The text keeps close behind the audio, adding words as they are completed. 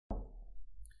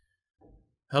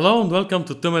Hello and welcome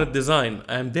to 2-Minute Design.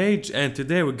 I'm Dage and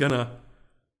today we're gonna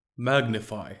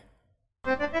magnify.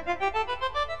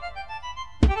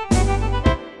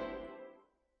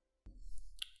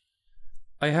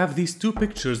 I have these two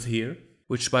pictures here,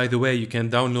 which by the way you can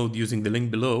download using the link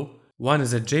below. One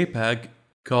is a JPEG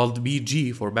called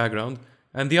BG for background,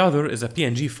 and the other is a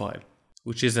PNG file,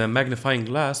 which is a magnifying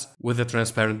glass with a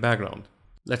transparent background.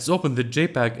 Let's open the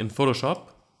JPEG in Photoshop,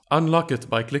 unlock it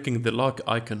by clicking the lock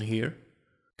icon here.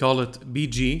 Call it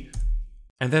BG,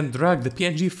 and then drag the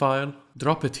PNG file,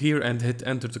 drop it here and hit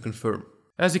enter to confirm.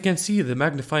 As you can see, the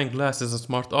magnifying glass is a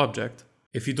smart object.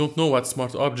 If you don't know what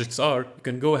smart objects are, you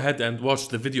can go ahead and watch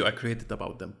the video I created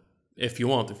about them. If you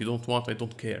want, if you don't want, I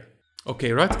don't care.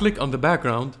 Okay, right click on the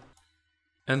background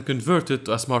and convert it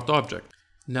to a smart object.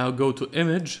 Now go to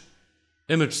image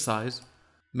size,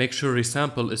 make sure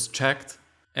resample is checked,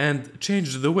 and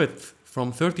change the width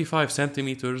from 35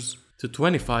 centimeters to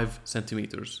 25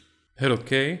 centimeters. Hit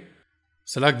OK,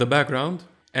 select the background,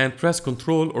 and press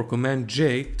Ctrl or Command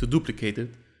J to duplicate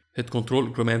it. Hit Ctrl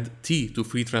or Command T to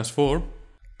free transform.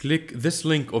 Click this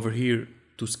link over here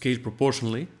to scale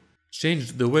proportionally.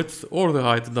 Change the width or the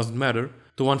height, it doesn't matter,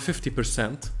 to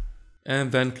 150%,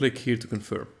 and then click here to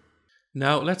confirm.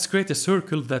 Now let's create a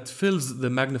circle that fills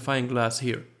the magnifying glass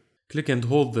here. Click and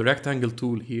hold the rectangle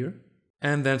tool here,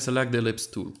 and then select the ellipse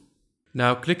tool.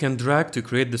 Now click and drag to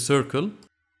create the circle,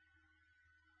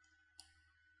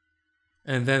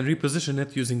 and then reposition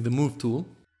it using the move tool,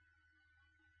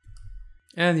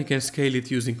 and you can scale it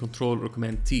using Ctrl or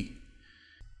Command T.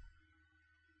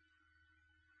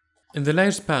 In the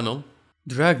layers panel,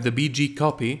 drag the BG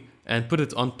copy and put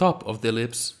it on top of the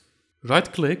ellipse, right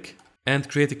click and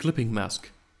create a clipping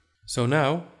mask. So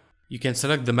now you can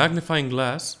select the magnifying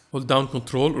glass, hold down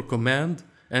Ctrl or Command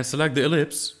and select the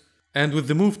ellipse, and with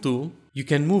the move tool you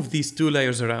can move these two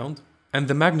layers around and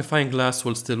the magnifying glass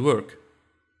will still work.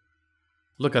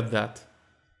 Look at that.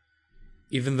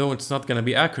 Even though it's not gonna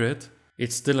be accurate,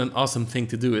 it's still an awesome thing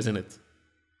to do, isn't it?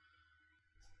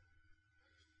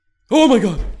 Oh my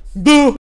god! Boo!